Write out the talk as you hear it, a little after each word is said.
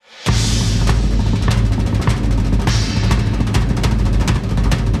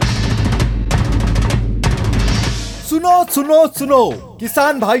सुनो सुनो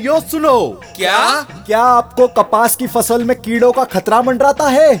किसान भाइयों सुनो। क्या आपको कपास की फसल में कीड़ों का खतरा मंडराता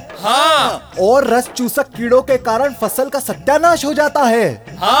है? हाँ। और रस चूसक कीड़ों के कारण फसल का सत्यानाश हो जाता है?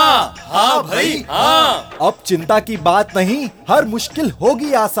 हाँ भाई हाँ। अब चिंता की बात नहीं, हर मुश्किल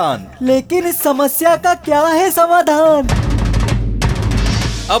होगी आसान। लेकिन इस समस्या का क्या है समाधान?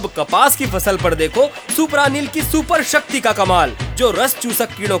 अब कपास की फसल पर देखो सुप्रानिल की सुपर शक्ति का कमाल, जो रस चूसक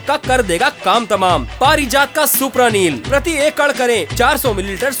कीड़ों का कर देगा काम तमाम। पारिजात का सुप्रानिल, प्रति एकड़ करें 400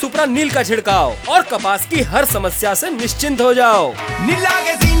 मिलीलीटर सुप्रानिल का छिड़काव और कपास की हर समस्या से निश्चिंत हो जाओ। नीला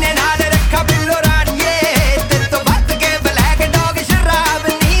के सीने नाल रखा बिल्लो